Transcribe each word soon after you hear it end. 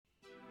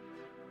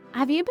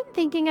Have you been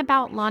thinking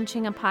about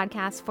launching a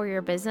podcast for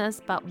your business,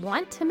 but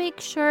want to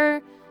make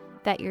sure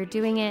that you're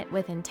doing it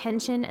with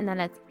intention and that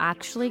it's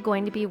actually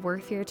going to be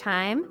worth your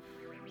time?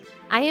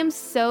 I am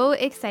so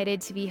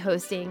excited to be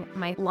hosting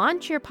my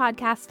Launch Your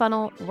Podcast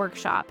Funnel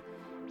workshop.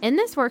 In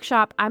this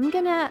workshop, I'm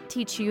going to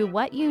teach you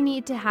what you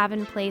need to have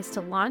in place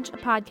to launch a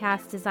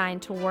podcast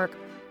designed to work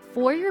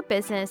for your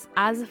business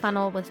as a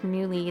funnel with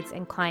new leads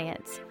and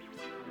clients.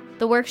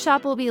 The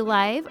workshop will be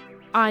live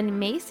on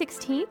May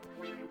 16th.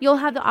 You'll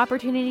have the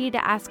opportunity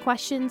to ask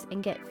questions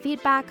and get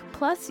feedback,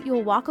 plus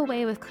you'll walk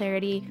away with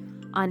clarity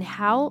on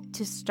how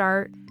to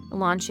start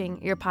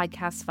launching your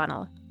podcast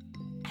funnel.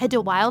 Head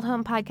to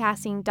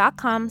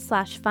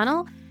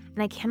wildhomepodcasting.com/funnel,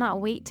 and I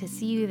cannot wait to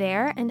see you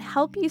there and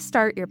help you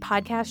start your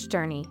podcast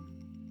journey.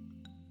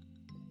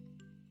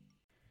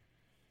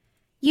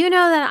 You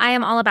know that I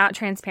am all about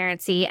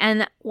transparency,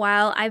 and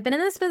while I've been in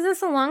this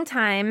business a long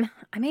time,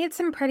 I made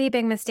some pretty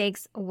big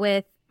mistakes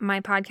with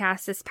my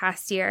podcast this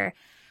past year,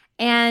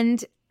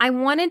 and I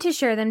wanted to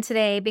share them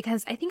today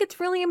because I think it's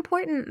really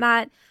important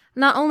that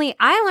not only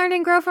I learn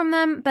and grow from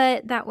them,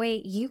 but that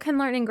way you can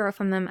learn and grow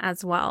from them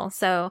as well.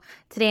 So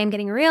today I'm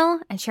getting real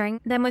and sharing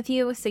them with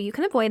you so you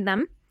can avoid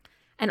them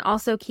and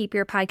also keep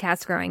your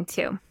podcast growing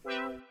too.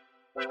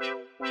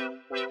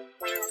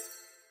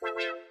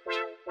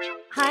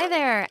 Hi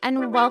there,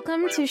 and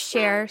welcome to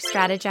Share,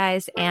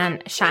 Strategize,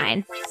 and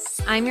Shine.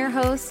 I'm your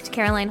host,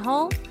 Caroline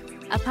Hull,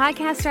 a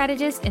podcast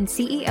strategist and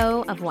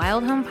CEO of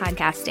Wild Home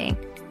Podcasting.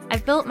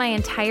 I've built my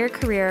entire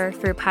career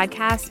through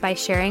podcasts by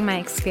sharing my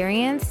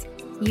experience,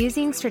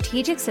 using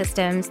strategic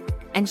systems,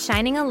 and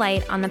shining a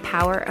light on the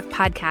power of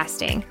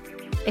podcasting.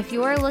 If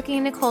you are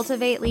looking to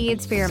cultivate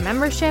leads for your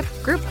membership,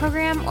 group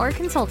program, or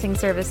consulting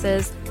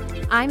services,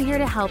 I'm here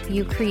to help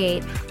you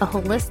create a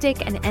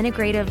holistic and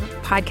integrative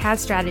podcast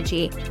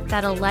strategy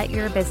that'll let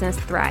your business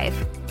thrive.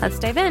 Let's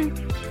dive in.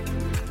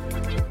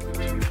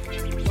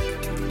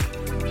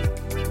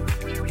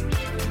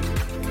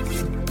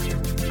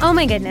 Oh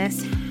my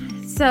goodness.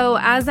 So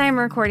as I'm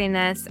recording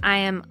this, I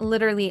am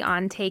literally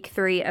on take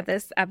 3 of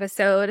this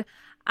episode.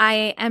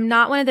 I am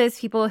not one of those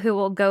people who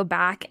will go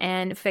back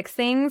and fix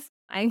things.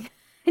 I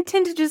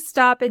tend to just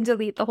stop and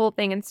delete the whole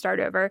thing and start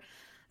over.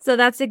 So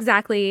that's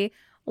exactly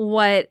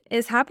what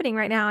is happening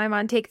right now. I'm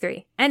on take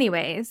 3.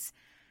 Anyways,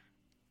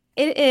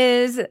 it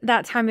is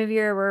that time of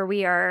year where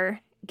we are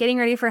getting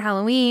ready for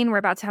Halloween. We're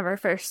about to have our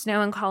first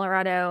snow in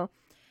Colorado.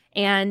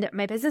 And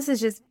my business has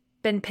just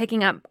been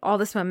picking up all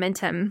this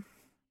momentum.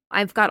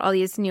 I've got all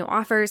these new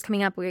offers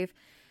coming up. We've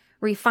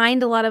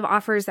refined a lot of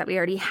offers that we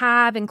already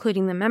have,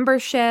 including the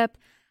membership.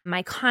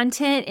 My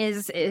content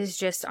is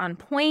just on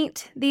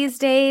point these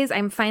days.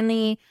 I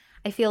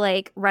feel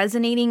like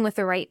resonating with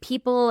the right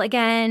people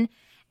again.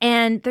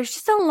 And there's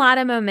just a lot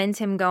of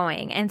momentum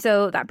going. And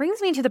so that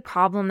brings me to the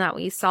problem that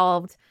we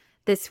solved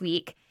this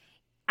week.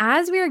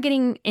 As we are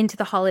getting into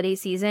the holiday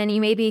season,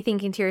 you may be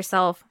thinking to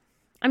yourself,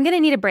 I'm going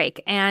to need a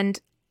break, and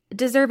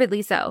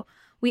deservedly so.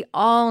 We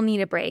all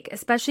need a break,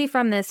 especially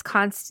from this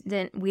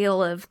constant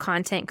wheel of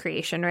content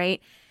creation,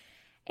 right?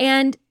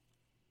 And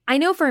I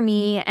know for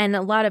me and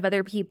a lot of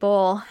other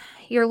people,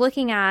 you're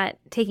looking at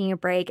taking a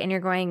break and you're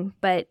going,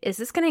 but is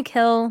this going to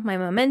kill my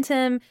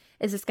momentum?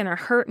 Is this going to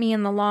hurt me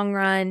in the long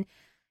run?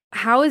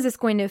 How is this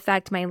going to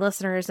affect my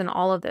listeners and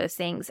all of those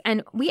things?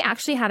 And we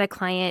actually had a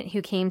client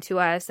who came to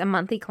us, a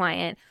monthly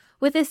client,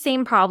 with the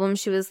same problem.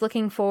 She was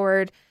looking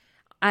forward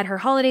at her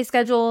holiday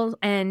schedule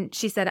and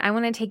she said, I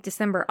want to take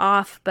December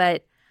off,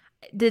 but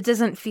it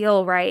doesn't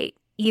feel right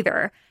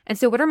either. And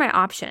so what are my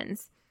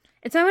options?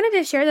 And so I wanted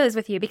to share those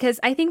with you because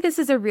I think this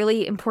is a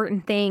really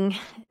important thing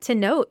to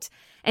note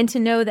and to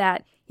know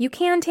that you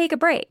can take a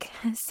break.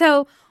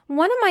 So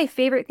one of my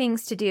favorite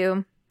things to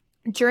do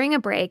during a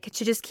break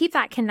to just keep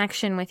that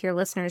connection with your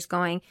listeners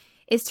going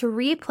is to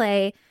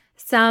replay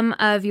some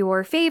of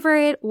your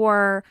favorite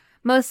or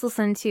most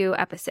listened to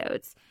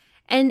episodes.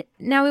 And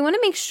now we want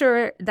to make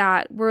sure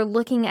that we're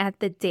looking at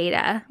the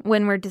data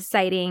when we're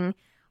deciding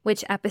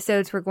which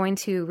episodes we're going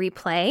to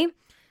replay.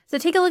 So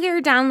take a look at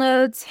your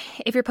downloads.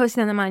 If you're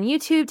posting them on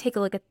YouTube, take a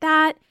look at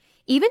that.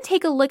 Even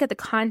take a look at the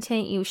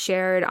content you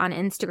shared on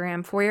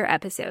Instagram for your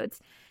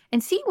episodes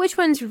and see which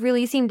ones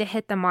really seem to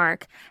hit the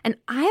mark. And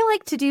I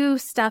like to do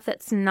stuff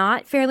that's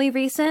not fairly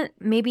recent,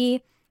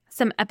 maybe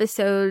some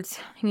episodes,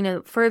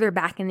 further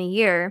back in the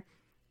year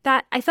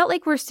that I felt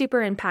like were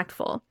super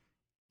impactful.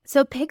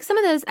 So pick some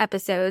of those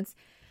episodes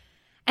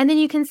and then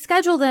you can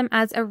schedule them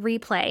as a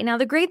replay. Now,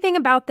 the great thing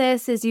about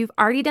this is you've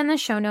already done the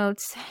show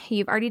notes.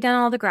 You've already done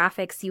all the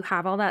graphics. You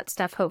have all that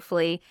stuff,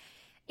 hopefully.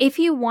 If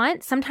you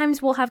want, sometimes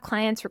we'll have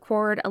clients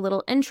record a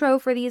little intro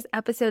for these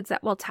episodes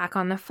that we'll tack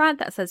on the front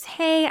that says,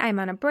 hey, I'm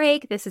on a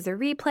break. This is a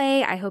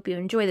replay. I hope you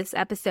enjoy this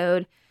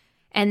episode.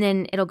 And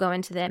then it'll go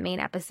into the main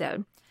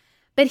episode.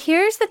 But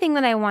here's the thing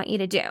that I want you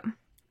to do.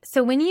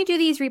 So when you do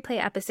these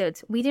replay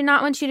episodes, we do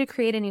not want you to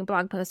create a new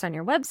blog post on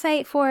your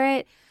website for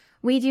it.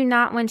 We do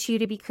not want you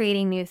to be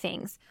creating new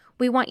things.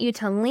 We want you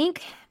to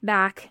link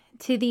back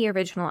to the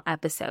original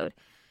episode.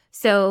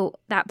 So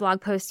that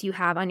blog post you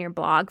have on your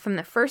blog from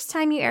the first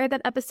time you aired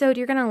that episode,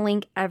 you're going to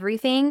link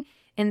everything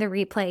in the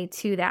replay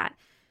to that.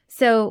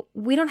 So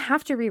we don't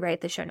have to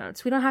rewrite the show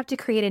notes. We don't have to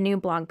create a new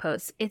blog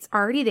post. It's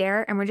already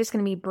there, and we're just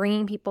going to be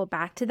bringing people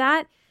back to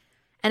that.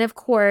 And of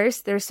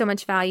course, there's so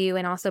much value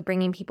in also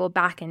bringing people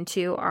back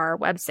into our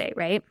website,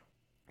 right?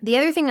 The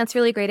other thing that's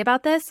really great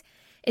about this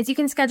is you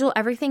can schedule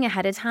everything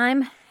ahead of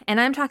time. And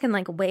I'm talking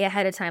like way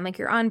ahead of time, like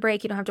you're on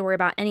break, you don't have to worry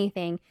about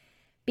anything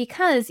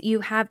because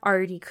you have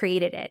already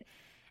created it.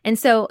 And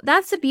so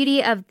that's the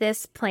beauty of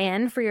this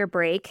plan for your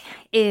break,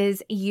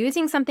 is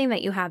using something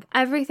that you have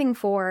everything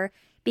for,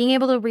 being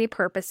able to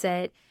repurpose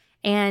it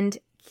and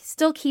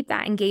still keep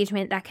that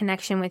engagement, that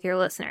connection with your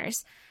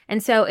listeners.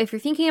 And so if you're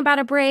thinking about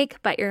a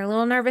break, but you're a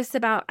little nervous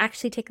about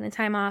actually taking the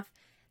time off,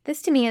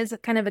 this to me is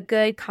kind of a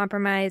good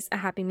compromise, a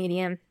happy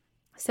medium.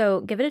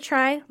 So give it a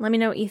try. Let me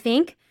know what you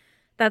think.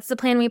 That's the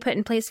plan we put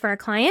in place for our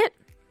client.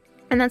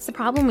 And that's the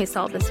problem we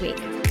solved this week.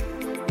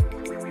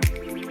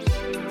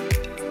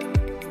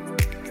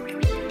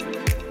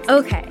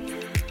 Okay,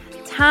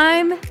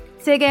 time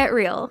to get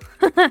real.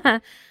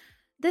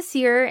 This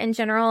year in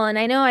general, and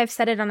I know I've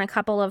said it on a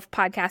couple of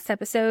podcast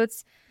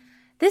episodes,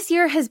 this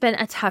year has been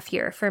a tough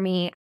year for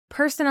me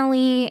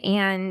personally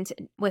and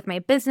with my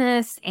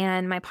business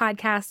and my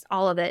podcast.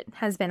 All of it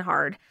has been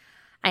hard.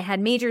 I had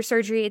major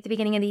surgery at the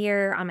beginning of the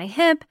year on my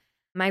hip.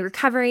 My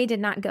recovery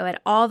did not go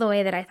at all the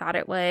way that I thought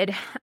it would.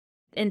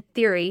 In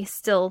theory,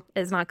 still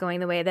is not going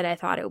the way that I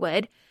thought it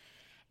would.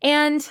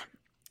 And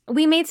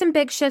we made some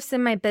big shifts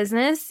in my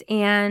business,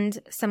 and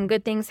some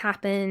good things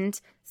happened.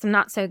 Some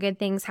not so good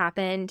things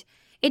happened.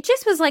 It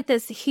just was like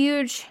this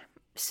huge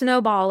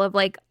snowball of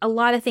like a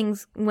lot of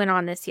things went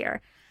on this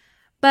year.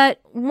 But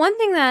one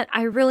thing that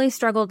I really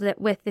struggled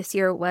with this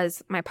year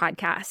was my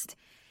podcast.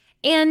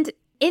 And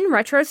in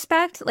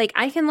retrospect, like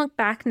I can look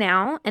back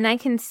now and I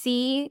can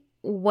see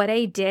what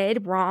I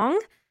did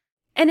wrong.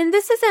 And then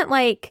this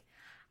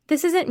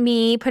isn't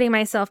me putting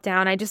myself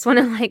down. I just want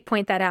to like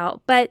point that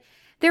out. But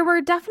there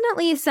were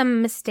definitely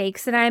some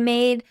mistakes that I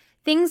made,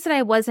 things that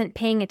I wasn't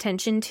paying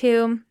attention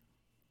to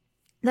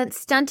that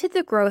stunted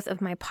the growth of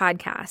my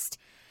podcast.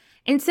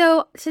 And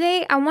so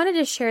today I wanted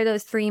to share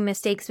those 3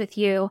 mistakes with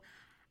you.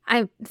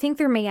 I think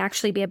there may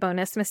actually be a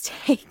bonus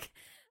mistake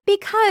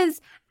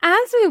because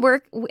as we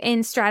work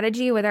in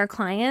strategy with our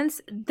clients,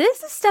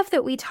 this is stuff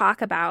that we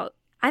talk about.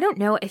 I don't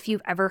know if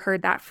you've ever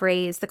heard that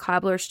phrase, the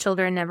cobbler's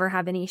children never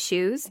have any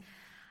shoes.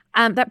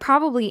 That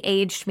probably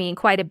aged me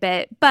quite a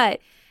bit, but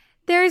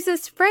there's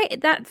this phrase,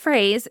 that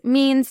phrase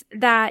means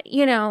that,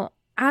 you know,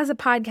 as a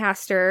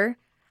podcaster,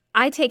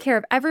 I take care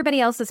of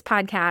everybody else's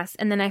podcast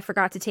and then I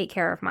forgot to take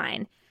care of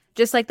mine.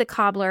 Just like the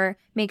cobbler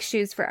makes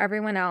shoes for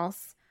everyone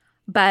else,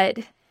 but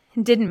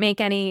didn't make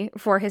any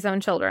for his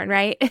own children,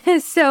 right?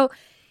 So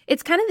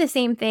it's kind of the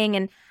same thing.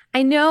 And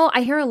I know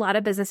I hear a lot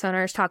of business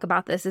owners talk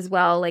about this as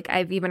well. Like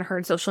I've even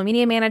heard social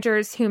media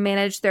managers who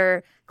manage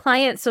their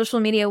clients' social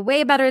media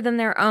way better than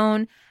their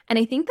own. And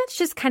I think that's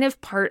just kind of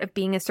part of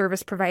being a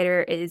service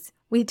provider is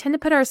we tend to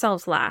put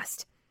ourselves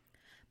last.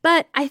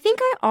 But I think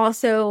I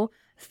also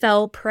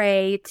fell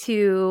prey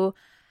to,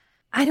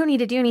 I don't need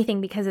to do anything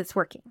because it's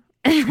working.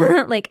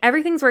 Like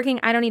everything's working.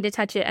 I don't need to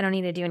touch it. I don't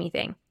need to do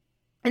anything.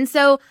 And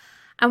so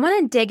I want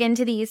to dig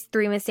into these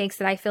 3 mistakes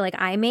that I feel like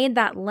I made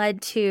that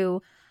led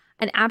to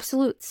an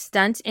absolute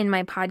stunt in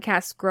my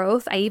podcast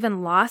growth. I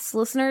even lost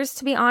listeners,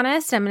 to be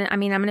honest. I'm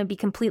going to be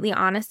completely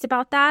honest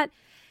about that.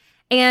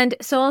 And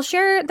so I'll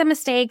share the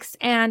mistakes,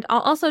 and I'll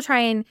also try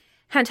and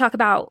kind of talk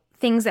about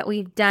things that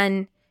we've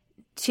done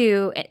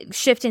to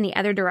shift in the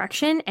other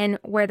direction and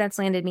where that's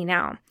landed me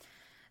now.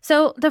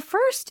 So the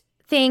first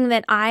thing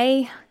that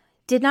I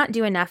did not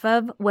do enough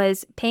of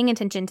was paying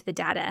attention to the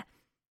data.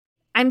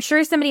 I'm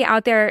sure somebody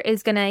out there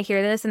is going to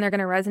hear this and they're going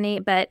to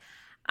resonate, but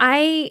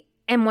I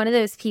am one of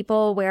those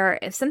people where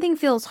if something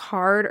feels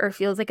hard or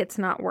feels like it's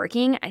not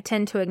working, I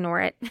tend to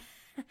ignore it.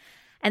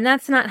 And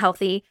that's not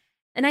healthy.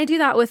 And I do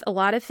that with a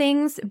lot of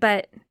things,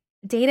 but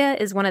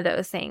data is one of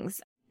those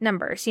things.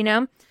 Numbers, you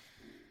know?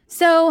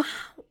 So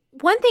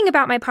one thing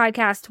about my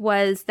podcast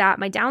was that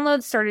my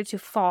downloads started to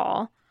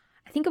fall.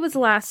 I think it was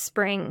last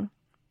spring.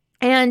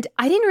 And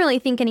I didn't really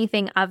think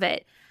anything of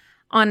it,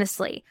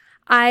 honestly.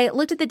 I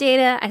looked at the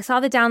data, I saw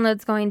the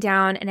downloads going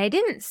down, and I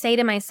didn't say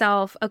to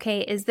myself, okay,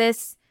 is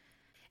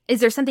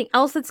there something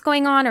else that's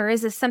going on, or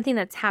is this something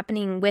that's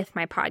happening with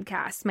my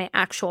podcast, my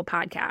actual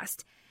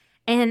podcast?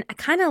 And I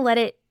kind of let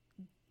it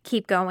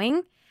keep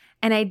going,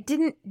 and I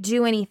didn't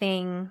do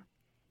anything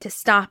to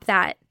stop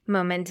that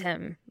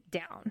momentum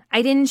down.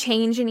 I didn't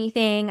change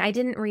anything. I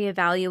didn't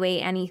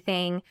reevaluate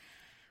anything.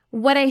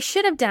 What I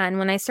should have done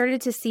when I started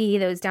to see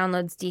those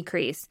downloads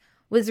decrease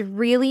was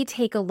really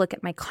take a look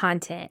at my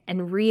content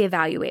and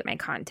reevaluate my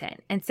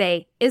content and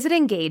say, is it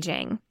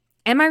engaging?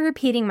 Am I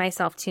repeating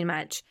myself too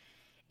much?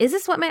 Is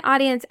this what my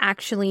audience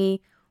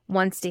actually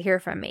wants to hear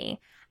from me?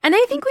 And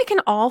I think we can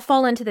all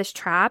fall into this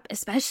trap,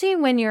 especially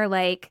when you're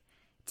like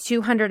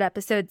 200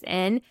 episodes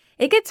in.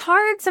 It gets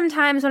hard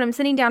sometimes when I'm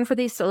sitting down for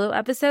these solo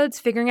episodes,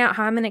 figuring out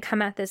how I'm going to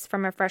come at this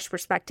from a fresh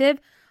perspective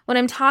when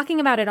I'm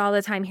talking about it all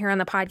the time here on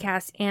the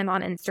podcast and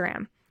on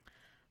Instagram.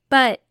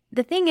 But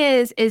the thing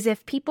is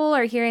if people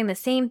are hearing the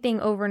same thing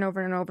over and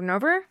over and over and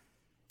over,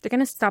 they're going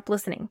to stop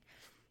listening.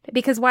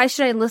 Because why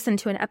should I listen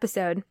to an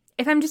episode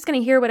if I'm just going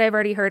to hear what I've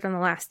already heard on the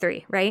last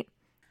 3, right?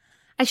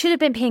 I should have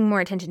been paying more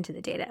attention to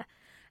the data,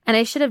 and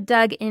I should have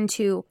dug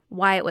into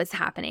why it was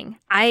happening.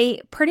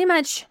 I pretty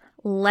much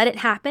let it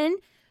happen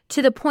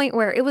to the point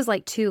where it was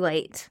like too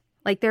late.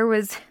 Like there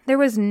was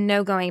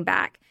no going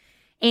back.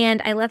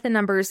 And I let the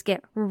numbers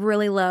get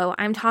really low.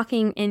 I'm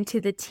talking into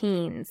the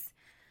teens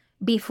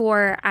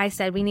before I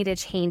said we need to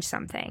change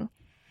something.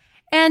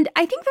 And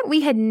I think that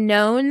we had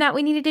known that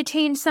we needed to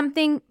change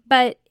something,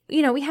 but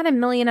we had a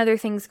million other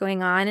things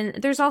going on,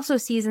 and there's also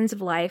seasons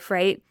of life,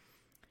 right?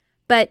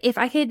 But if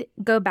I could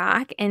go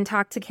back and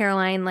talk to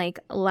Caroline like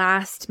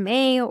last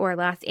May or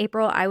last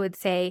April, I would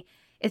say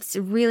it's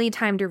really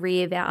time to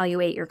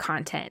reevaluate your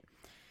content.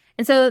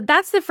 And so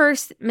that's the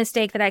first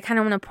mistake that I kind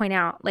of want to point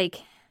out.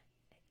 Like,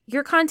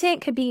 your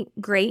content could be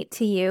great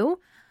to you,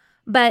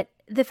 but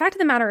the fact of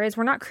the matter is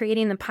we're not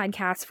creating the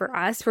podcast for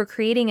us. We're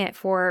creating it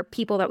for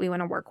people that we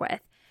want to work with.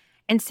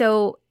 And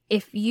so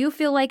if you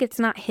feel like it's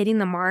not hitting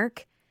the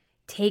mark,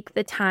 take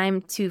the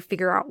time to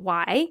figure out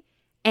why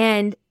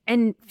and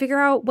figure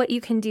out what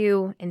you can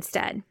do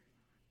instead.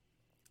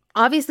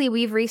 Obviously,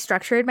 we've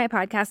restructured my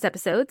podcast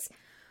episodes.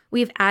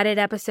 We've added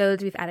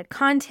episodes. We've added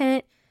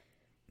content.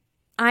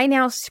 I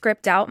now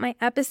script out my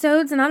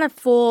episodes, not a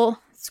full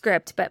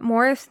script, but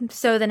more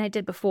so than I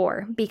did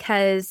before,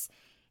 because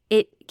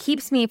it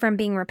keeps me from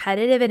being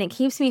repetitive and it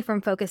keeps me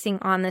from focusing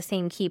on the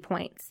same key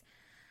points.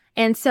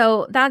 And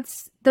so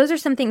those are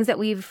some things that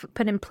we've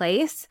put in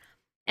place.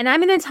 And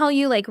I'm going to tell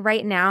you, like,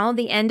 right now,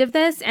 the end of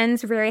this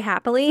ends very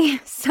happily.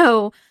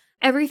 So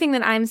everything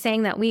that I'm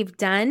saying that we've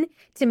done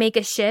to make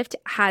a shift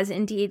has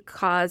indeed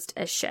caused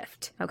a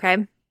shift.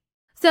 Okay.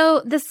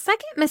 So the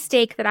second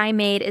mistake that I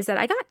made is that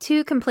I got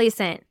too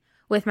complacent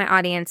with my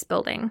audience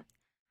building.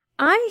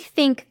 I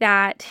think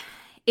that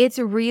it's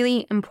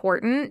really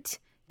important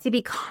to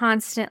be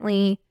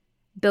constantly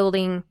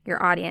building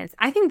your audience.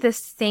 I think the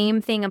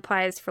same thing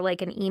applies for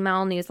like an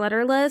email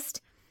newsletter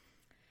list.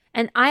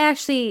 And I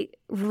actually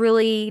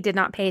really did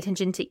not pay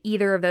attention to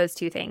either of those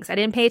two things. I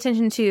didn't pay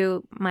attention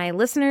to my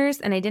listeners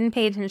and I didn't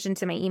pay attention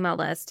to my email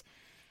list.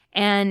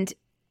 And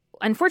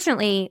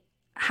unfortunately,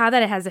 how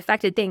that has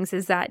affected things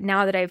is that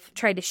now that I've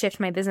tried to shift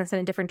my business in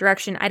a different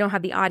direction, I don't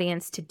have the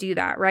audience to do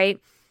that, right?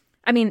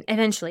 I mean,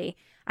 eventually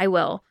I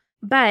will,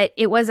 but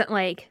it wasn't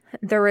like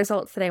the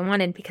results that I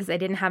wanted because I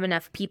didn't have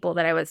enough people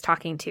that I was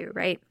talking to,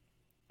 right?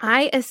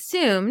 I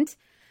assumed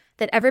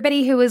that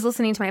everybody who was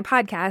listening to my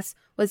podcast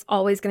was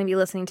always going to be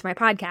listening to my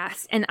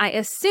podcast. And I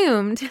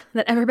assumed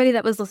that everybody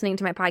that was listening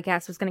to my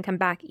podcast was going to come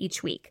back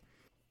each week.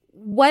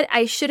 What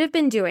I should have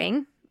been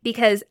doing,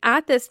 because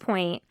at this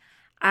point,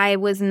 I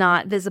was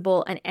not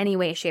visible in any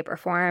way, shape, or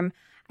form.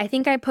 I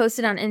think I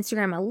posted on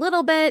Instagram a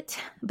little bit,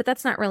 but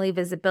that's not really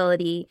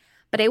visibility.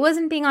 But I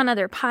wasn't being on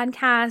other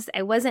podcasts.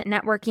 I wasn't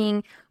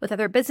networking with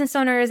other business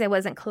owners. I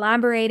wasn't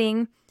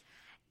collaborating.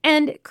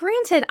 And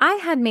granted, I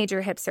had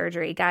major hip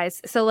surgery,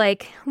 guys. So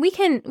like we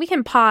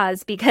can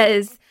pause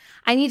because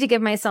I need to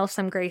give myself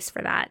some grace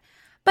for that.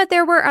 But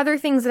there were other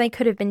things that I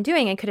could have been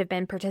doing. I could have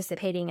been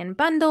participating in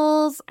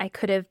bundles. I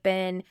could have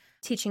been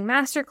teaching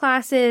master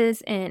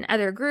classes in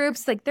other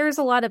groups. Like there's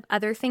a lot of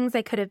other things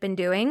I could have been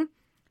doing.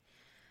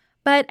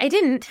 But I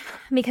didn't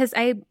because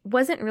I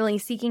wasn't really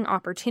seeking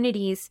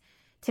opportunities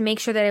to make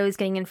sure that I was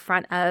getting in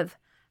front of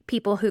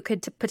people who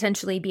could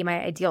potentially be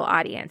my ideal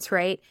audience,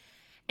 right?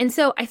 And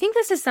so I think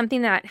this is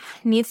something that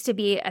needs to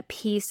be a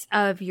piece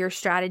of your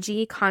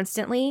strategy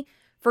constantly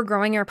for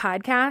growing your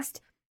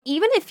podcast.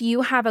 Even if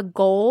you have a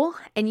goal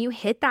and you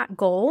hit that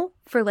goal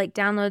for like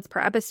downloads per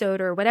episode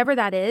or whatever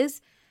that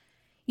is,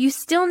 you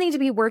still need to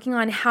be working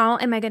on how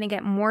am I going to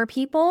get more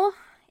people?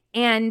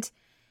 And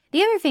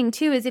the other thing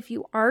too is if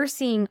you are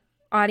seeing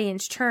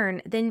audience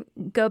churn, then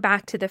go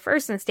back to the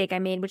first mistake I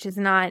made, which is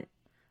not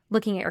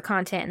looking at your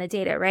content and the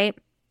data, right?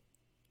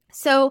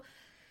 So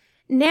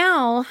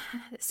now,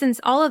 since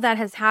all of that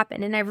has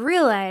happened and I've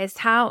realized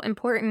how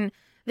important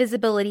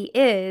visibility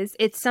is,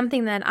 it's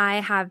something that I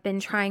have been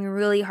trying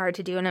really hard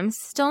to do, and I'm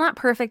still not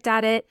perfect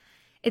at it.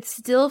 It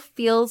still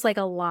feels like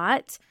a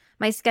lot.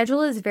 My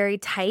schedule is very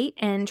tight,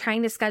 and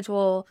trying to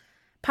schedule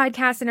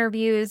podcast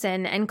interviews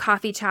and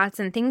coffee chats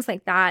and things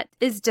like that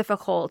is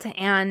difficult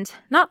and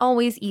not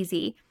always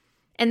easy.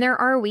 And there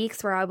are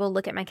weeks where I will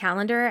look at my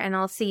calendar and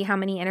I'll see how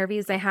many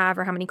interviews I have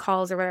or how many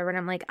calls or whatever, and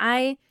I'm like,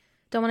 I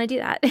don't want to do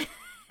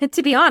that,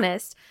 to be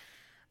honest.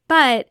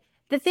 But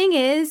the thing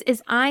is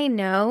I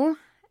know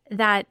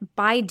that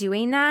by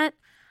doing that,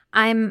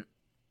 I'm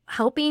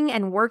helping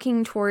and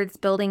working towards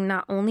building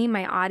not only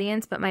my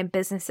audience, but my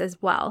business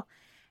as well.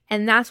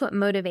 And that's what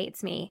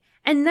motivates me.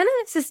 And none of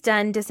this is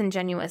done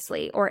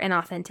disingenuously or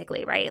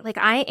inauthentically, right? Like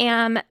I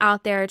am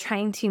out there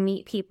trying to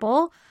meet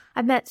people.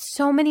 I've met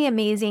so many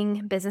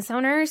amazing business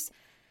owners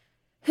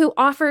who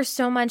offer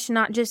so much,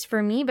 not just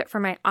for me, but for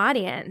my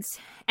audience.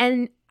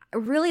 And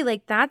really,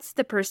 like, that's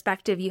the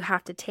perspective you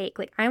have to take.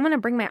 Like, I want to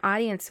bring my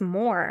audience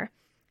more.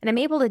 And I'm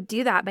able to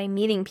do that by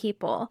meeting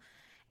people.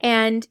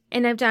 And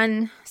I've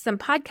done some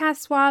podcast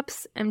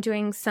swaps. I'm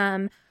doing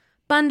some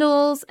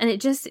bundles, and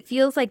it just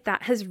feels like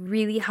that has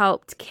really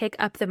helped kick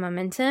up the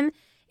momentum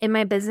in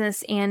my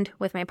business and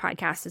with my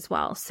podcast as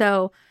well.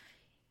 So,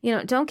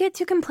 don't get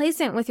too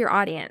complacent with your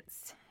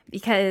audience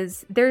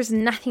because there's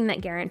nothing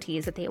that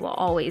guarantees that they will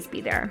always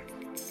be there.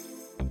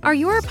 Are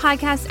your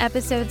podcast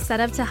episodes set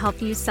up to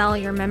help you sell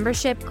your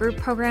membership, group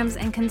programs,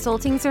 and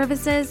consulting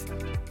services?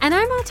 And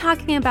I'm not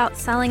talking about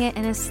selling it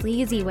in a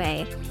sleazy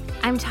way.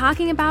 I'm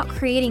talking about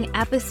creating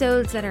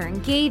episodes that are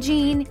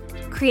engaging,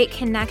 create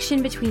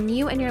connection between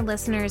you and your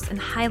listeners, and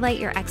highlight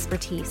your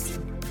expertise.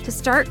 To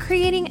start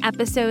creating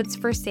episodes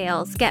for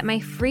sales, get my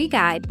free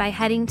guide by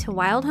heading to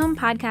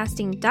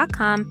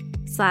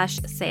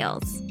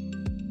wildhomepodcasting.com/sales.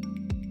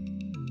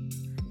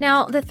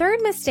 Now, the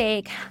third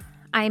mistake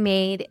I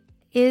made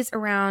is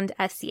around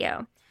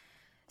SEO.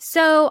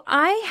 So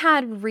I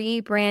had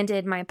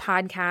rebranded my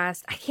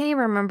podcast. I can't even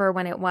remember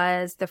when it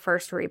was the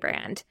first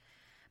rebrand,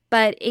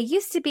 but it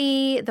used to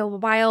be the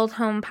Wild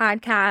Home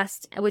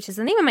Podcast, which is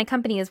the name of my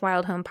company, is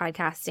Wild Home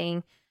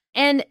Podcasting.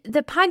 And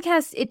the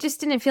podcast, it just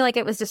didn't feel like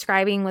it was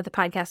describing what the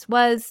podcast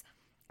was.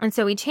 And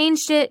so we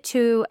changed it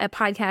to a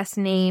podcast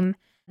name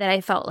that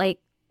I felt like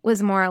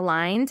was more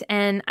aligned.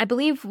 And I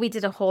believe we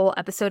did a whole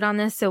episode on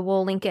this, so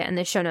we'll link it in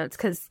the show notes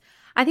because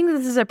I think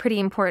this is a pretty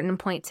important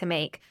point to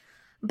make.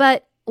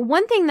 But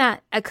one thing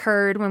that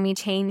occurred when we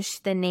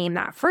changed the name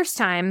that first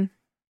time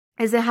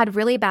is it had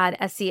really bad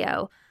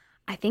SEO.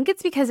 I think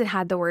it's because it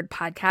had the word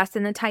podcast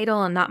in the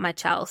title and not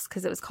much else,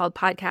 because it was called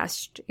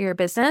Podcast Your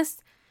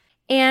Business.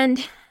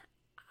 And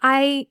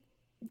I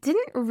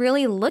didn't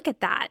really look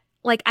at that.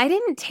 Like, I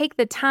didn't take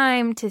the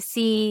time to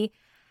see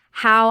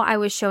how I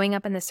was showing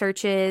up in the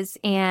searches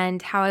and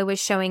how I was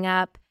showing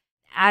up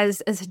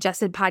as a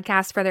suggested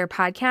podcast for their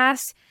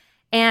podcast.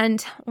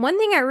 And one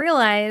thing I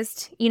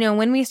realized,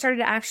 when we started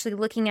actually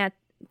looking at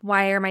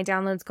why are my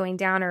downloads going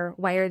down or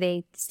why are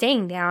they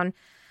staying down,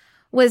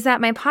 was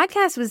that my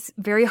podcast was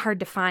very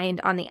hard to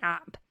find on the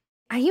app.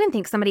 I even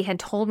think somebody had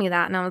told me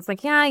that, and I was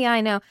like, yeah,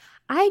 I know.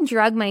 I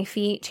drug my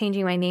feet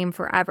changing my name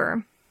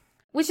forever,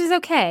 which is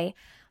okay.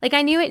 Like,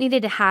 I knew it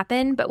needed to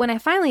happen, but when I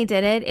finally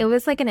did it, it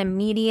was like an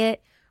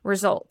immediate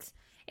result.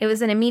 It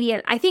was an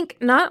immediate, I think,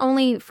 not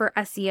only for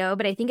SEO,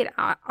 but I think it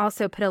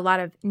also put a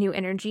lot of new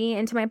energy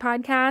into my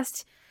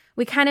podcast.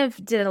 We kind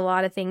of did a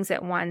lot of things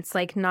at once,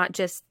 like not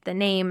just the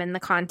name and the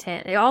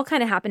content. It all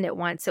kind of happened at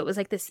once. So it was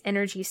like this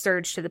energy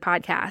surge to the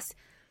podcast.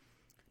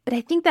 But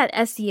I think that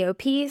SEO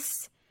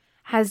piece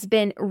has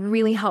been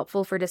really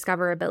helpful for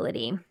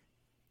discoverability.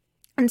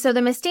 And so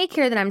the mistake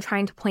here that I'm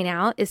trying to point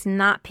out is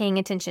not paying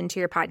attention to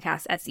your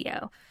podcast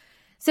SEO.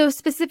 So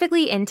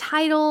specifically in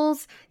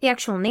titles, the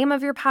actual name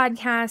of your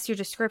podcast, your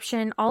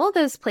description, all of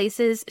those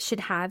places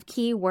should have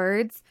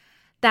keywords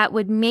that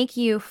would make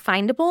you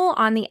findable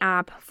on the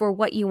app for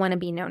what you want to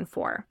be known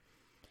for.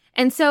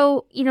 And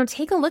so,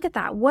 take a look at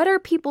that. What are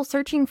people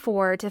searching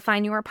for to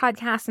find your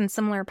podcast and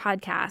similar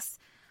podcasts?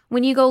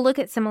 When you go look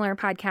at similar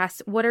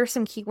podcasts, what are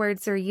some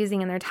keywords they're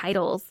using in their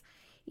titles?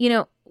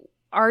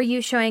 Are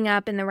you showing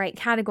up in the right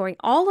category?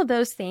 All of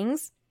those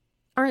things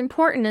are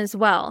important as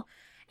well.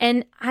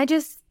 And I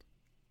just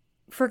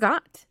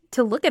forgot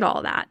to look at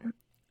all that,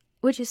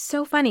 which is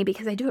so funny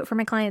because I do it for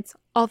my clients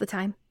all the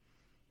time,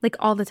 like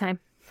all the time.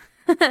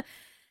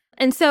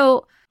 And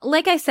so,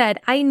 like I said,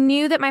 I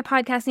knew that my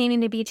podcast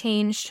needed to be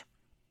changed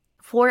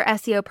for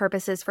SEO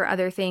purposes for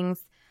other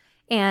things.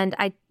 And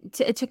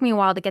it took me a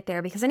while to get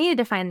there because I needed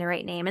to find the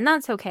right name, and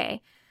that's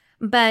okay.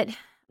 But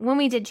when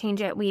we did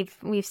change it,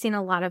 we've seen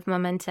a lot of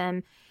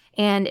momentum,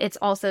 and it's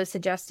also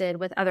suggested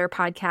with other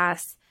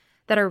podcasts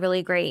that are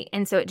really great.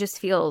 And so it just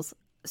feels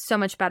so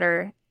much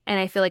better. And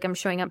I feel like I'm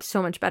showing up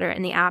so much better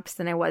in the apps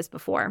than I was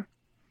before.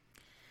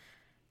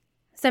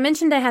 So I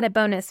mentioned I had a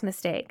bonus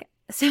mistake.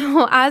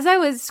 So as I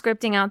was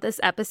scripting out this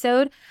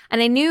episode,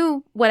 and I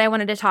knew what I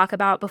wanted to talk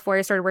about before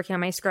I started working on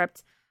my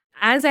script,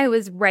 as I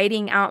was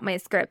writing out my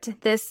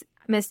script, this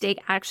mistake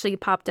actually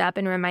popped up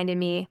and reminded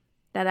me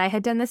that I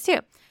had done this too.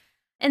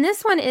 And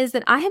this one is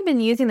that I have been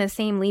using the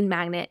same lead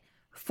magnet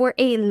for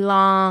a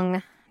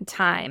long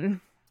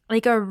time,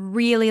 like a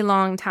really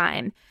long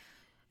time.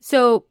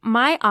 So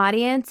my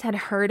audience had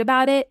heard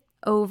about it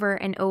over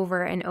and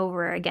over and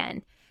over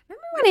again.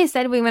 Remember when I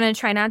said we want to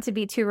try not to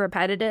be too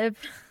repetitive?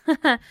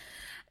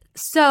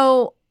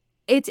 So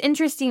it's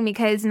interesting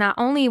because not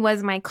only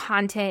was my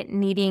content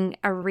needing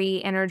a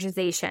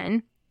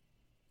re-energization,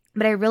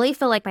 but I really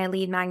feel like my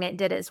lead magnet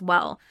did as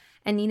well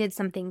and needed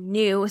something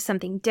new,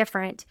 something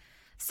different,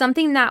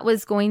 something that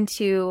was going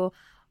to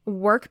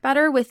work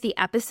better with the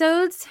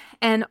episodes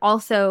and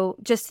also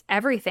just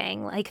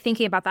everything, like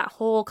thinking about that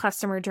whole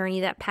customer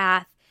journey, that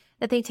path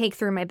that they take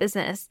through my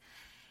business.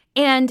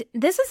 And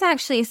this is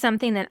actually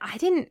something that I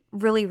didn't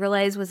really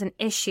realize was an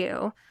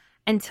issue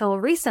until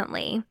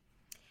recently.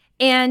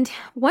 And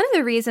one of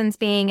the reasons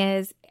being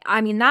is,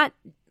 that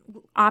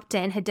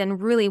opt-in had done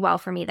really well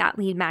for me. That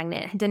lead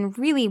magnet had done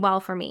really well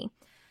for me.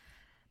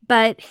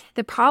 But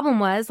the problem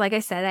was, like I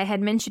said, I had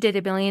mentioned it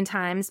a billion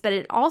times, but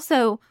it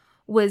also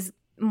was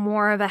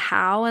more of a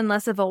how and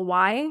less of a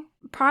why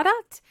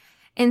product.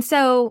 And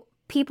so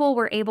people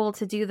were able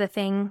to do the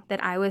thing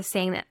that I was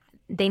saying that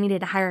they needed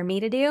to hire me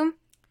to do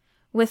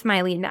with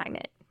my lead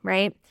magnet,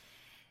 right?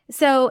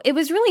 So it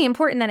was really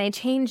important that I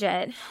change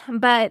it,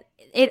 but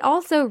it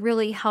also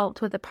really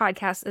helped with the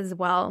podcast as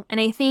well. And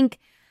I think,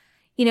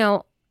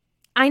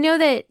 I know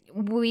that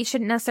we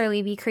shouldn't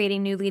necessarily be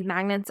creating new lead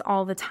magnets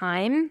all the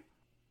time,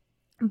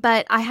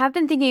 but I have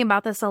been thinking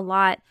about this a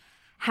lot,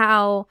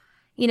 how,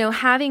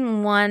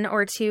 having one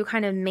or two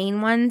kind of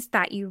main ones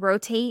that you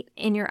rotate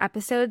in your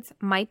episodes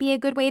might be a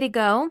good way to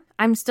go.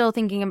 I'm still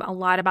thinking a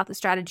lot about the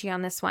strategy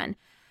on this one.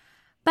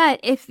 But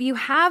if you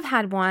have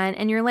had one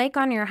and you're like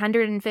on your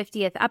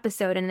 150th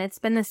episode and it's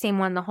been the same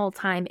one the whole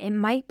time, it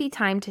might be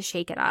time to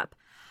shake it up.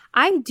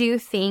 I do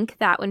think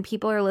that when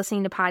people are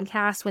listening to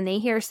podcasts, when they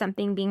hear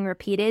something being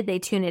repeated, they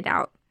tune it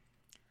out.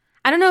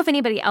 I don't know if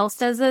anybody else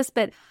does this,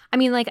 but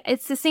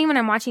it's the same when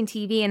I'm watching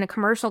TV and a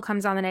commercial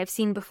comes on that I've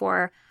seen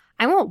before.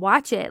 I won't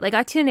watch it.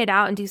 I tune it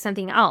out and do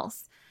something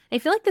else. I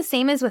feel like the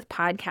same is with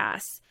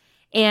podcasts.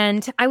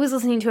 And I was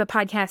listening to a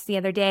podcast the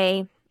other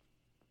day,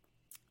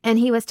 and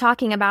he was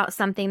talking about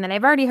something that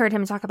I've already heard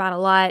him talk about a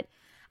lot.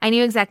 I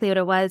knew exactly what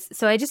it was,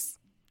 so I just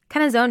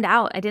kind of zoned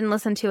out. I didn't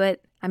listen to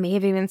it. I may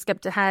have even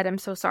skipped ahead. I'm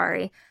so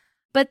sorry.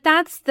 But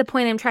that's the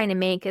point I'm trying to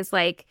make is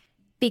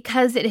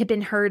because it had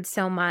been heard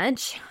so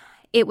much,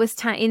 it was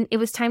time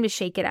to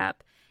shake it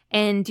up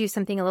and do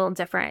something a little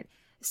different.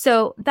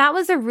 So that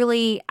was a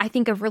really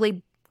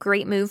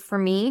great move for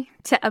me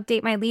to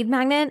update my lead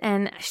magnet,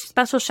 and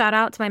special shout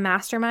out to my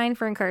mastermind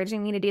for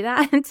encouraging me to do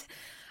that.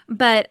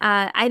 But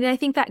I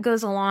think that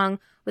goes along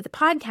with the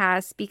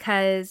podcast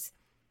because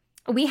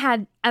we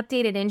had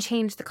updated and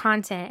changed the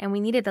content and we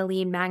needed the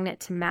lead magnet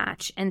to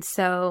match. And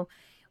so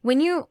when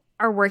you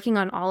are working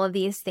on all of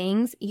these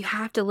things, you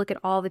have to look at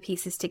all the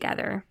pieces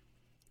together.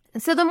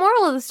 And so the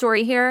moral of the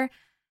story here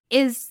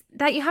is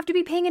that you have to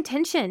be paying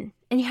attention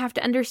and you have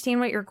to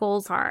understand what your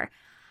goals are.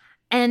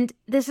 And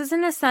this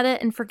isn't a set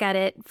it and forget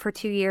it for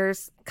 2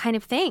 years kind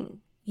of thing.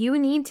 You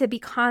need to be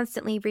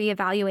constantly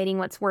reevaluating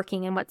what's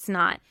working and what's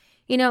not.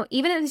 Even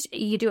if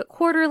you do it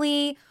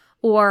quarterly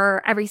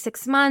or every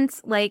 6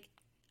 months,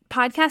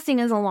 podcasting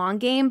is a long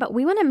game, but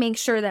we want to make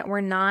sure that we're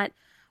not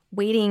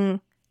waiting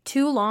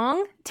too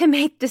long to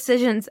make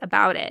decisions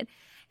about it.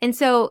 And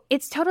so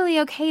it's totally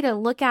okay to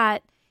look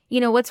at,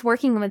 what's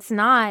working and what's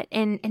not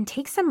and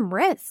take some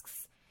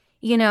risks,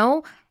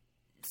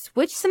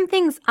 switch some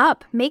things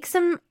up, make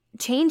some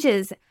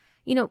changes,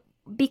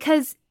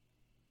 because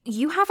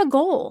you have a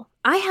goal.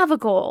 I have a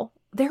goal.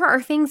 There are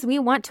things we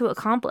want to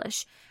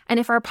accomplish. And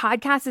if our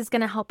podcast is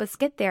going to help us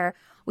get there,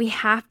 we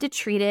have to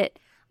treat it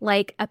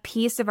like a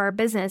piece of our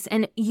business.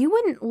 And you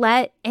wouldn't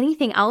let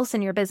anything else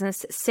in your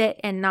business sit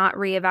and not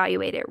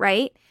reevaluate it,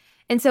 right?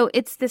 And so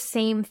it's the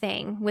same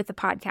thing with the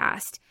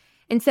podcast.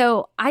 And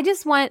so I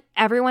just want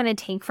everyone to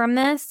take from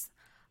this,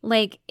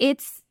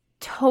 it's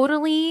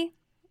totally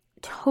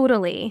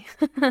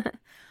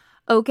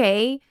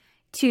okay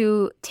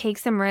to take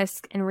some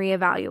risk and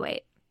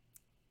reevaluate.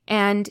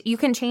 And you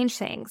can change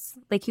things,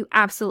 you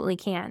absolutely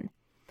can.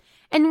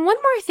 And one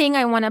more thing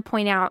I want to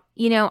point out,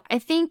 I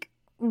think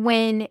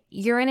when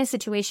you're in a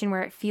situation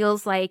where it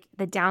feels like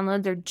the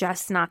downloads are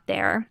just not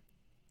there,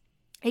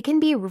 it can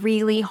be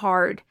really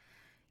hard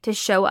to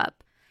show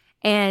up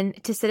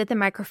and to sit at the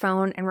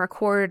microphone and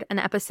record an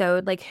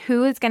episode.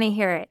 Who is going to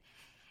hear it?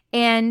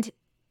 And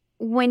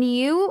when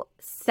you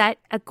set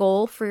a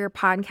goal for your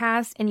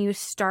podcast and you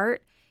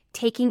start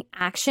taking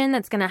action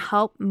that's going to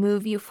help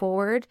move you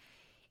forward,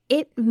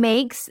 it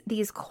makes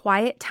these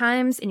quiet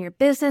times in your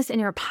business and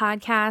your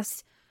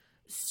podcast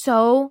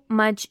so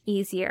much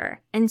easier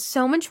and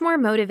so much more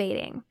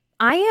motivating.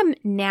 I am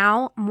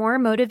now more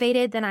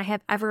motivated than I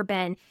have ever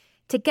been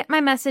to get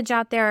my message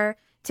out there,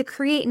 to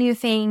create new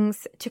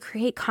things, to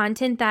create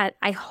content that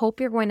I hope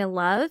you're going to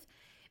love,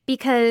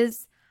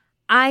 because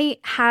I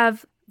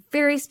have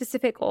very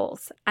specific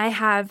goals. I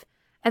have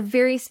a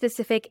very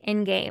specific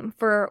end game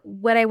for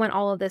what I want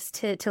all of this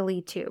to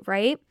lead to,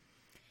 right?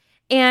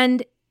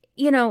 And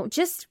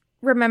just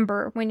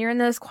remember when you're in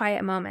those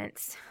quiet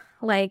moments,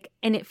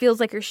 and it feels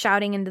like you're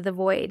shouting into the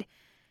void,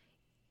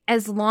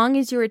 as long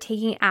as you are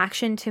taking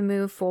action to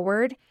move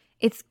forward,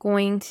 it's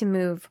going to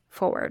move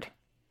forward.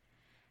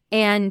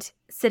 And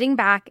sitting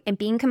back and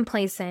being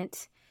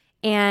complacent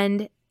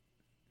and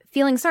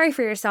feeling sorry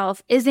for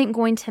yourself isn't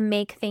going to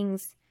make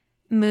things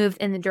move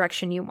in the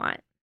direction you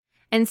want.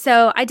 And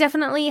so I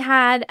definitely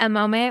had a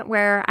moment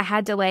where I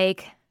had to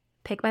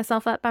pick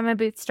myself up by my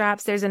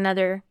bootstraps. There's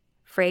another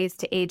phrase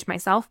to age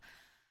myself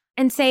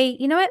and say,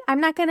 you know what?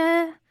 I'm not going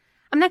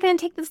to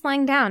take this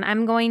lying down.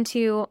 I'm going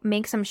to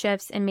make some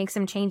shifts and make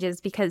some changes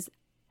because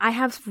I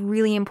have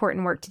really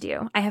important work to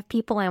do. I have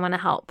people I want to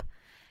help,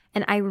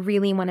 and I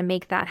really want to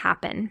make that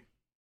happen.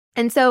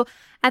 And so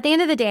at the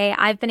end of the day,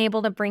 I've been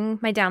able to bring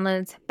my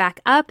downloads back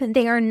up, and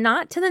they are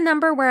not to the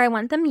number where I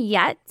want them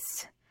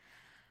yet,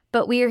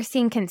 but we are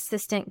seeing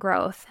consistent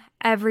growth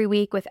every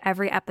week with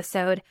every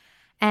episode.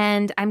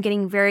 And I'm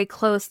getting very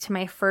close to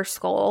my first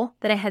goal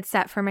that I had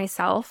set for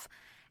myself.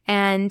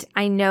 And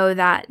I know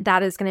that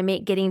that is going to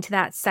make getting to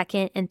that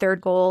second and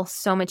third goal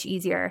so much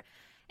easier.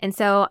 And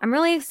so I'm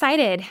really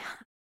excited.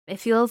 It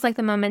feels like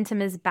the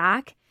momentum is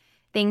back.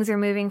 Things are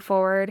moving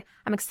forward.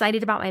 I'm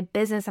excited about my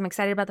business. I'm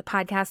excited about the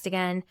podcast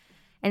again.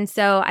 And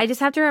so I just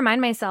have to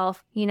remind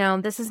myself,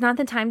 this is not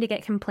the time to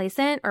get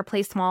complacent or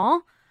play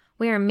small.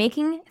 We are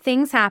making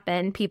things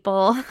happen,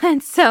 people.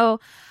 And so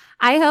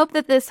I hope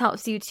that this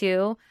helps you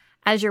too,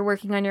 as you're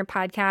working on your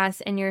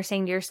podcast and you're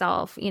saying to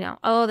yourself,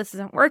 oh, this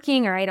isn't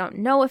working, or I don't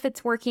know if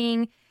it's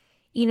working.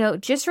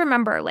 Just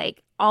remember,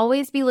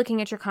 always be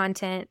looking at your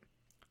content,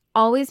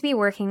 always be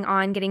working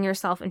on getting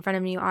yourself in front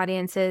of new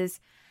audiences,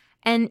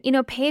 and,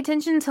 pay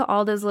attention to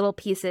all those little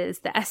pieces,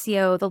 the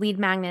SEO, the lead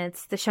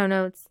magnets, the show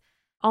notes.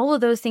 All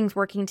of those things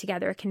working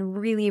together can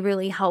really,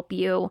 really help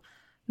you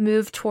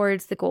move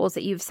towards the goals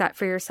that you've set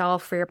for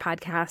yourself, for your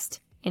podcast,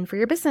 and for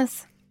your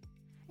business.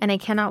 And I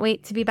cannot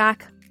wait to be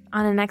back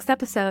on the next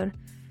episode,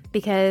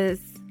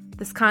 because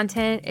this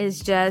content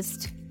is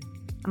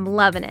I'm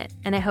loving it.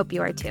 And I hope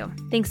you are too.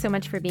 Thanks so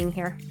much for being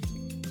here.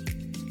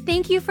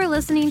 Thank you for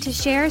listening to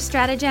Share,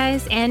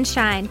 Strategize, and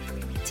Shine.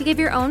 To give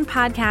your own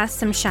podcast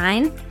some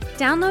shine,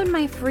 download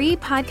my free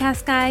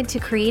podcast guide to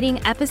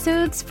creating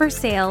episodes for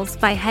sales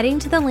by heading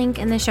to the link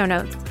in the show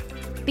notes.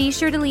 Be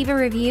sure to leave a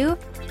review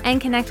and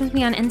connect with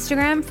me on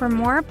Instagram for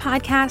more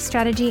podcast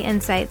strategy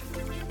insights.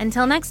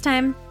 Until next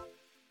time.